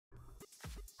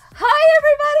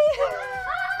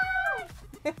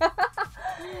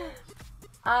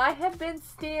I have been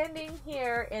standing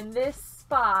here in this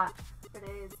spot for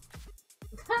days.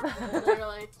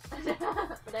 Literally.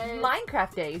 For days.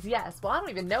 Minecraft days, yes. Well, I don't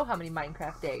even know how many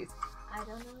Minecraft days. I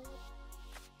don't know.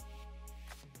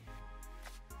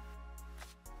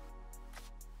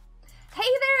 Hey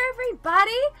there,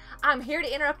 everybody! I'm here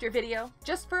to interrupt your video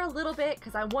just for a little bit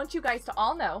because I want you guys to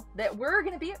all know that we're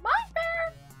going to be at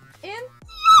MindFair in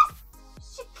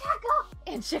Chicago!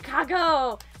 In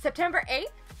Chicago! September 8th,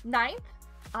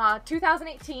 9th,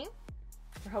 2018.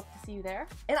 We hope to see you there.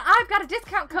 And I've got a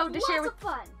discount code to share with...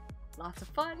 Lots of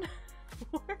fun.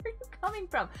 Where are you coming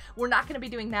from? We're not going to be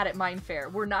doing that at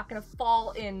MindFair. We're not going to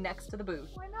fall in next to the booth.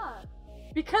 Why not?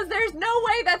 Because there's no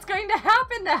way that's going to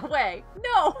happen that way.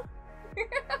 No!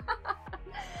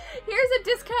 Here's a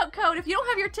discount code. If you don't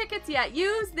have your tickets yet,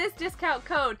 use this discount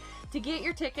code to get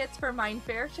your tickets for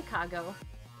MindFair Chicago.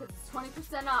 Because it's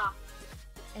 20% off.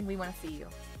 And we want to see you.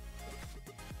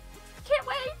 Can't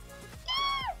wait!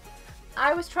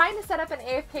 I was trying to set up an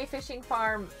AFK fishing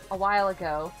farm a while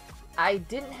ago. I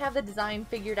didn't have the design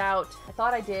figured out. I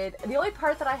thought I did. The only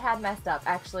part that I had messed up,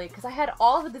 actually, because I had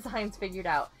all the designs figured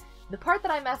out. The part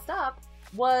that I messed up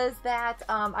was that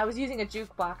I was using a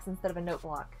jukebox instead of a note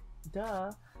block.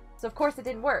 Duh. So of course it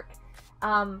didn't work.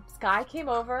 Sky came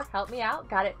over, helped me out,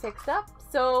 got it fixed up.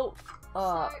 So,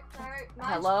 sorry,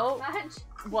 hello? Munch.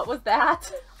 What was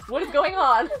that? What is going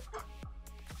on?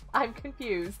 I'm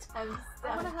confused. I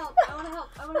wanna help, I wanna help,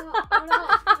 I wanna help, I wanna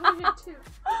help. I'm here too.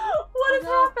 What has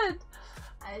happened?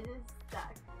 I just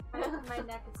stuck. My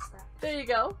neck is stuck. There you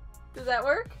go. Does that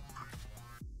work?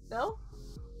 No?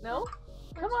 No?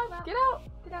 Come on, get out!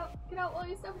 Get out, get out while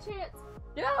you still have a chance.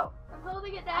 Get out! I'm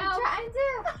holding it down. I'm trying to!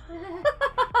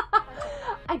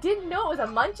 I didn't know it was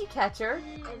a munchie catcher.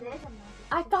 It is a munchie.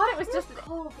 I thought it was just an...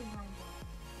 coal behind it.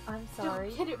 I'm sorry.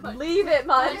 Don't get it, Munch. Leave it,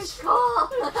 Munch. There's coal.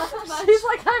 She's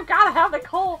like, I've gotta have the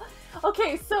coal.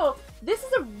 Okay, so this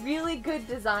is a really good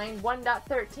design.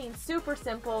 1.13, super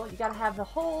simple. You gotta have the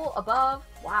hole above.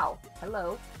 Wow.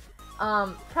 Hello.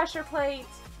 Pressure plate,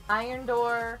 iron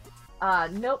door,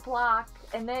 note block,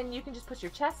 and then you can just put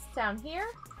your chests down here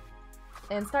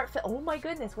and start oh my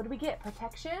goodness, what do we get?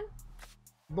 Protection?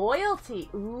 Loyalty.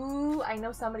 Ooh, I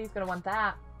know somebody's gonna want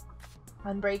that.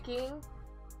 Unbreaking,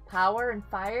 power and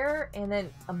fire, and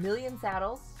then a million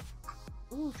saddles.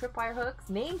 Ooh, tripwire hooks,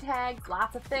 name tags,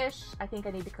 lots of fish. I think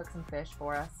I need to cook some fish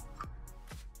for us.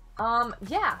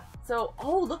 Yeah. So,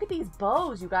 oh, look at these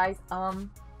bows, you guys.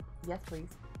 Yes, please.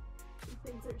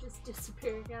 Things are just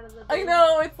disappearing out of the I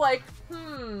know, it's like,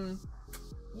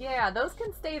 yeah, those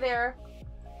can stay there.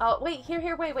 Oh, wait,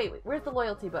 here, wait. Where's the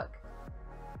loyalty book?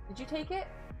 Did you take it?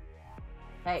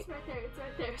 Hey. It's right there, it's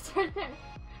right there, it's right there.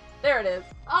 There it is.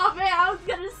 Oh man, I was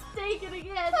gonna stake it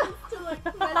again just to like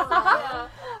mess it up.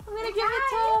 I'm gonna give it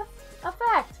to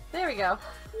effect. There we go.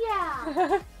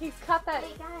 Yeah. He's cut that.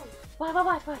 Hey guys. What?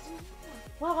 What?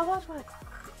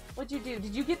 What'd you do?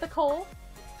 Did you get the coal?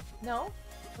 No?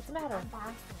 What's the matter? I'm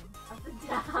bouncing up and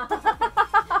down.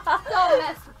 Don't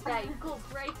mess with that, you go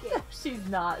break it. She's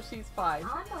not. She's fine. I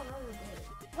want a little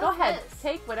bit. Go ahead. This?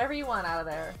 Take whatever you want out of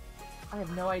there. I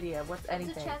have no idea what's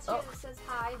anything. There's a chest here that says,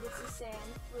 hi, this is Sand,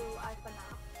 Blue, Ifana.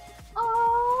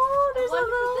 Oh, there's I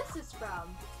wonder a little... who this is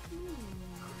from.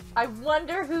 I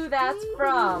wonder who that's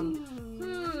from.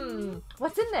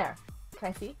 What's in there? Can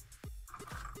I see?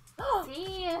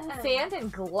 Sand. Sand and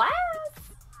glass?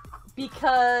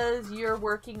 Because you're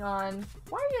working on...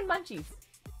 Why are you in munchies?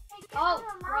 Oh,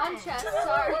 wrong chest,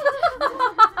 sorry. Put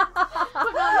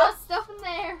all that stuff in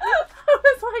there. I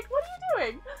was like, what are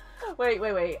you doing?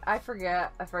 Wait. I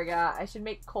forgot. I should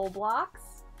make coal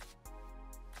blocks.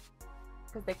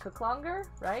 Because they cook longer,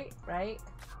 right?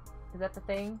 Is that the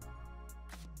thing?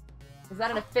 Is that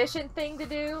an efficient thing to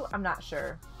do? I'm not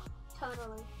sure.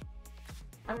 Totally.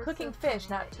 I'm cooking fish,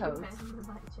 not toads.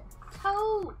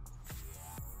 Toads!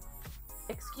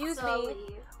 Excuse So me.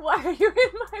 leave. Why are you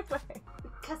in my way?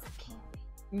 Because it can't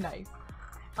be. Nice.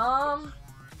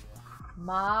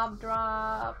 Mob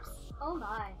drops. Oh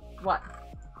my. What?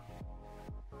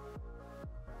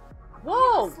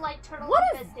 Whoa! Slight turtle What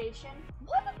is- infestation.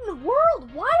 What in the world?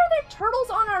 Why are there turtles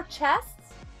on our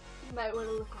chests? You might want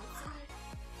to look outside.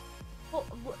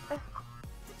 Well,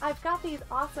 I've got these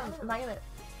awesome... Am I gonna...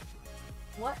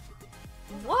 What?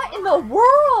 What in the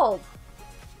world?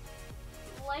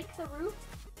 Like the roof,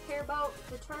 care about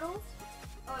the turtles.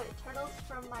 Oh wait, turtles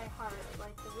from my heart.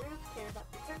 Like the roof, care about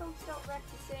the turtles, don't wreck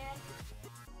the sand.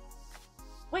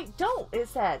 Wait, don't, it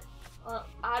said.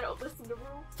 I don't listen to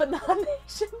rules. Phenom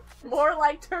Nation? More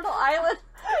like Turtle Island?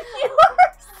 You are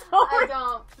so I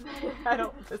don't. I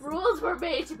don't listen. Rules were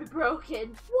made to be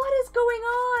broken. What is going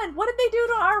on? What did they do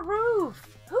to our roof?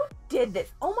 Who did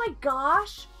this? Oh my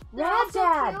gosh. They're Rad also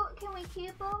Dad. cute. Can we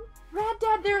keep them? Rad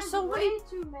Dad, there's so way many.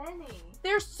 too many.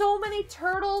 There's so many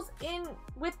turtles in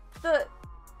with the.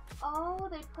 Oh,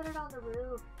 they put it on the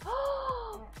roof.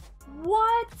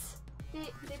 What?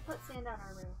 They put sand on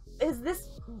our roof. Is this?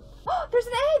 Oh, there's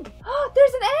an egg! Oh,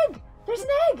 there's an egg! There's an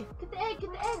egg! Get the egg,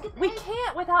 get the egg, get the We egg.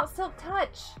 can't without Silk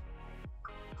Touch.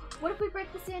 What if we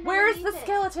break the sand Where's the underneath it?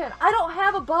 skeleton? I don't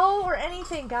have a bow or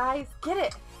anything, guys. Get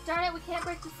it. Darn it, we can't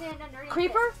break the sand underneath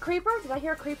Creeper? it. Creeper? Did I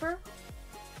hear a creeper?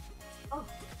 Oh,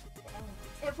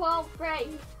 it won't break.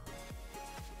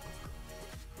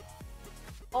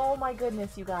 Oh my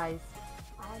goodness, you guys.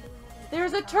 I don't know.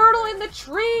 There's a turtle in the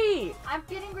tree! I'm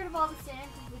getting rid of all the sand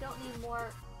because we don't need more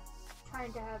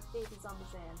trying to have babies on the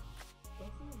sand.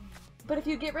 But if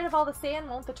you get rid of all the sand,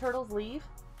 won't the turtles leave?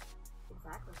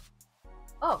 Exactly.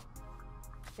 Oh.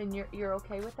 And you're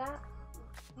okay with that?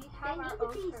 We have They our need to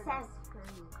own be turtles.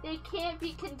 set. They can't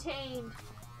be contained.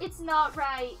 It's not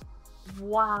right.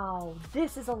 Wow.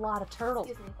 This is a lot of turtles.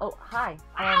 Excuse me. Oh, hi.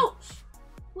 Ouch!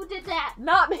 Who did that?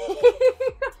 Not me!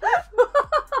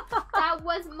 That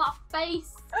was my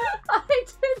face. I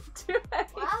didn't do it.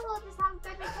 Well, we'll just have a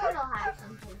baby turtle hatch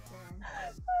in case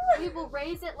then. We will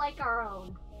raise it like our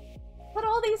own. But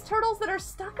all these turtles that are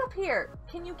stuck up here.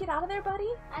 Can you get out of there, buddy?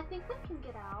 I think we can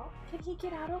get out. Can he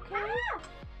get out okay? Ah,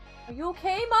 Are you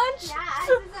okay, Munch? yeah,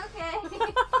 this is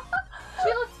okay. She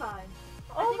looks fine.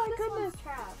 Oh I think my this goodness. one's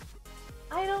trapped.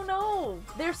 I don't know.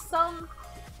 There's some...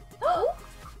 Oh!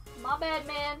 My bad,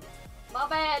 man. My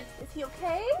bad. Is he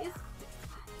okay? He's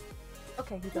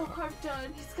Okay, he's so okay. hard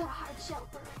done. He's got a hard shell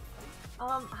for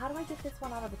us. How do I get this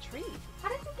one out of the tree? How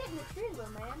did you get in the tree,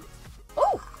 little man?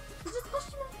 Oh! You just pushed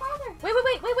him in farther.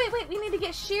 Wait. We need to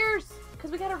get shears.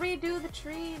 Because we got to redo the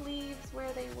tree leaves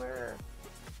where they were.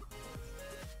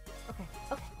 Okay.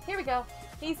 Here we go.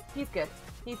 He's good.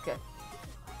 He's good.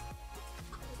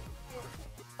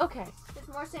 Okay. There's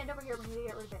more sand over here. We need to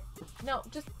get rid of it. No,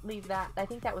 just leave that. I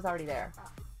think that was already there.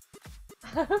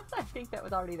 I think that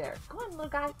was already there. Go on, little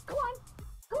guy. Go on.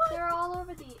 They're all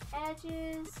over the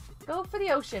edges. Go for the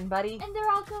ocean, buddy. And they're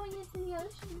all going into the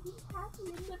ocean. He's happy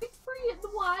and living free in the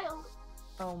wild.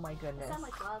 Oh my They goodness. sound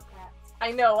like wildcats.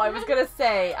 I know, I was gonna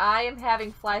say, I am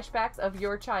having flashbacks of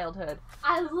your childhood.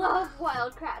 I love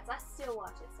wildcats. I still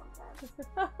watch it sometimes.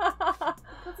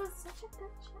 Because it's such a good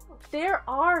show. There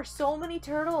are so many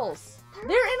turtles. They're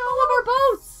in all of our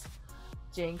boats.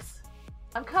 Jinx.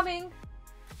 I'm coming.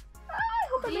 I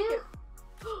hope I make it.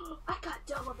 I got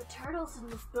double the turtles in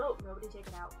this boat. Nobody take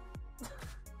it out.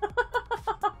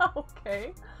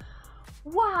 Okay.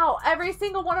 Wow, every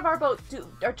single one of our boats.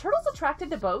 Are turtles attracted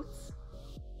to boats?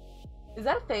 Is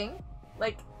that a thing?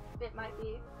 Like, It might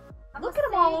be. look at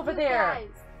them all over there. Guys.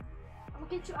 I'm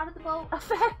gonna get you out of the boat.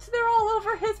 Effect, they're all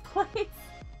over his place.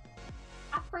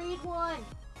 I freed one.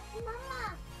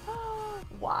 Mama,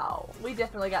 Wow, we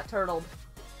definitely got turtled.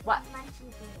 What? my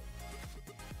TV.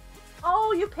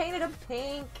 Oh, you painted him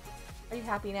pink. Are you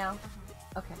happy now?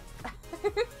 Okay.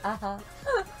 Uh-huh.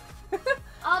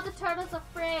 All the turtles are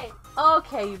free.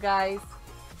 Okay, you guys.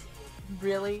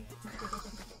 Really?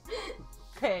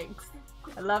 Thanks.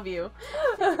 I love you.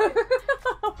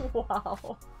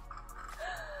 Wow.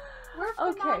 We're from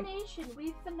Okay. our nation.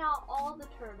 We've been out all the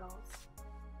turtles.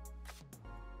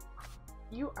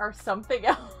 You are something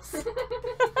else.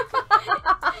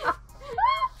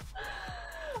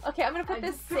 Okay, I'm gonna put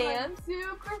this sand.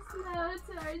 Super slow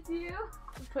towards you.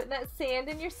 I'm putting that sand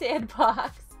in your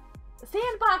sandbox.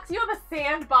 Sandbox! You have a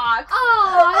sandbox!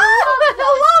 Oh,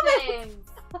 I love those things.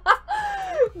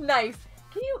 Nice.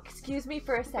 Can you excuse me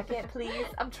for a second, please?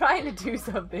 I'm trying to do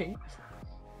something.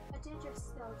 A dangerous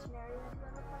skeleton area. Do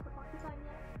I look like a porcupine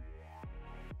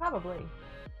yet? Probably.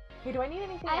 Hey, do I need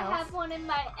anything I else? have one in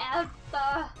my elbow.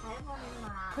 I have one in my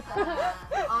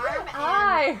arm and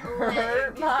I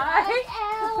hurt leg. my...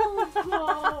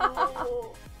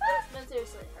 elbow. No,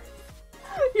 seriously, it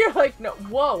hurts. You're like, no.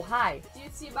 Whoa, hi. Do you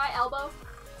see my elbow?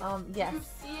 Yes. Do you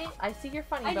see it? I see your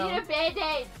funny I bone. need a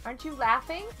band-aid. Aren't you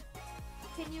laughing?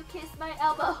 Can you kiss my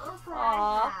elbow? Look what I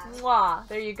Aw, have. mwah.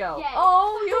 There you go. Yay.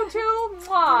 Oh, you too?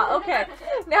 Mwah. Okay.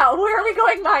 Now, where are we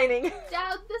going mining?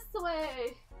 Down this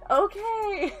way.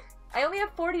 Okay. I only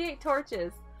have 48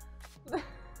 torches.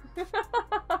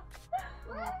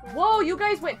 Whoa, you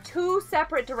guys went 2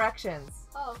 separate directions.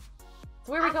 Oh,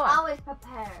 So where are we I'm going? always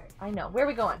prepared. I know. Where are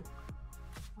we going?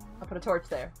 I'll put a torch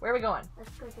there. Where are we going? Let's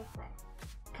go this way.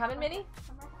 Coming, Minnie?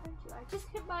 I might hurt you. I just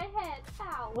hit my head.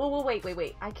 Ow. Whoa,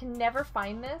 wait. I can never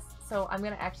find this, so I'm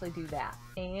gonna actually do that.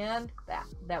 And that.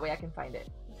 That way I can find it.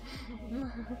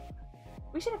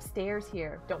 We should have stairs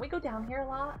here. Don't we go down here a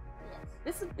lot?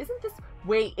 Yes. Isn't this...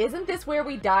 Wait, isn't this where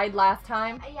we died last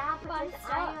time? Yeah, but Fun there's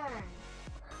stuff. iron.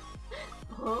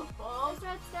 There's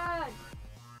redstone.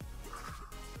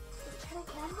 You're trying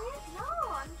to kill me? No,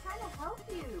 I'm trying to help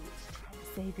you.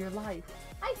 Save your life.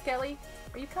 Hi, Skelly.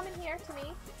 Are you coming here to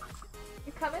me?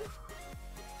 You coming?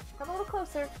 Come a little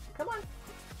closer. Come on.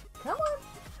 Come on.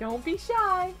 Don't be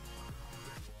shy.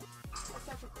 Let's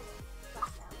have to put it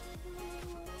back down.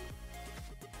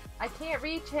 I can't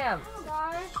reach him.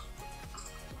 Sorry.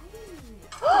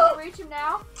 Can you reach him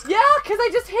now? Yeah, because I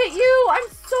just hit you. I'm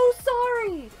so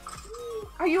sorry.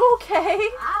 Are you okay?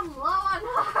 I'm low on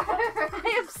heart. I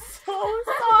am so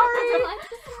sorry.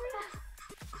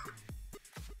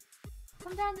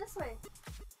 Come down this way.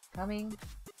 Coming.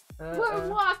 We're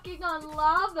walking on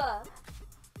lava.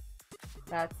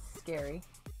 That's scary.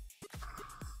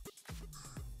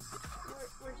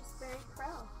 We're just very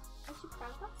proud. Aren't you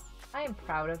proud of us? I am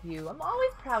proud of you. I'm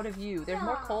always proud of you. There's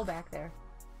more Yeah. coal back there.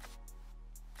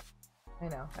 I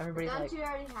know. Everybody's Don't like, you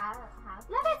already have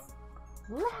Lapis!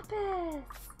 lapis!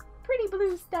 Pretty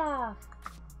blue stuff.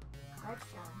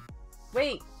 redstone?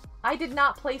 Wait, I did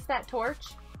not place that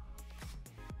torch.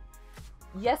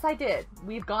 Yes, I did.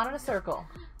 We've gone in a circle.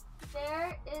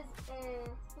 There is a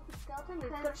spooky skeleton. He's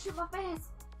gonna shoot my face.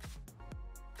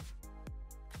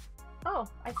 Oh,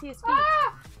 I see his feet.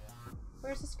 Ah!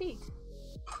 Where's his feet?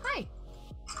 Hi.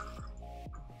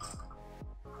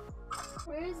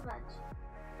 Where is Munch?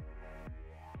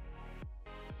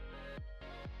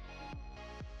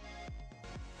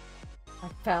 I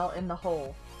fell in the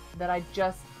hole that I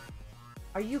just...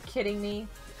 Are you kidding me?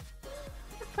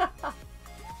 Where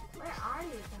are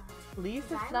you guys? At least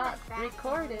 'Cause it's I not went back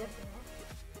recorded. a little bit.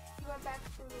 You went back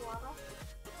through the lava?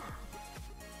 Yeah.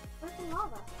 Where's the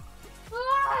lava?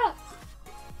 Ah!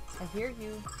 I hear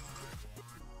you.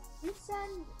 You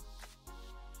send...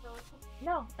 skeleton.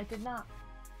 No, I did not.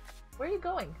 Where are you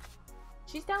going?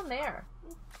 She's down there.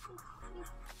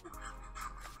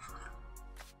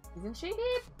 Isn't she?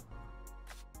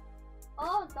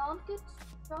 Oh, don't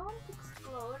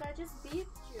explode. I just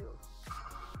beefed you.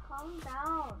 Calm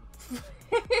down.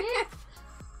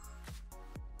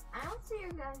 I don't see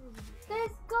your guys' There's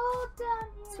gold down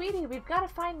here. Sweetie, we've got to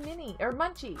find Minnie. Or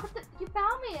Munchie. You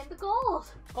found me in the gold.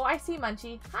 Oh, I see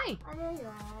Munchie. Hi. Oh, there you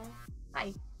are.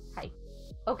 Hi. Hi.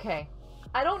 Okay.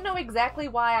 I don't know exactly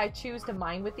why I choose to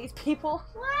mine with these people.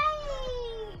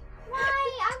 Why?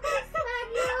 Why? I'm gonna smack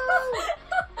you!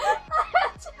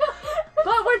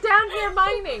 But we're down here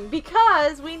mining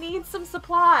because we need some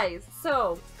supplies.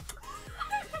 So,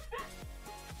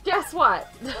 guess what?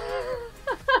 I'm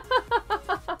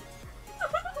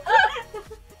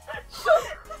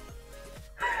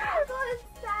gonna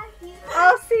smack you!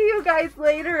 I'll see you guys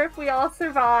later if we all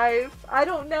survive. I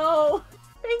don't know.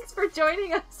 Thanks for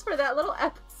joining us for that little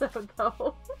episode,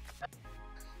 though.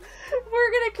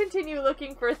 We're gonna continue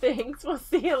looking for things. We'll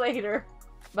see you later.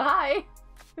 Bye.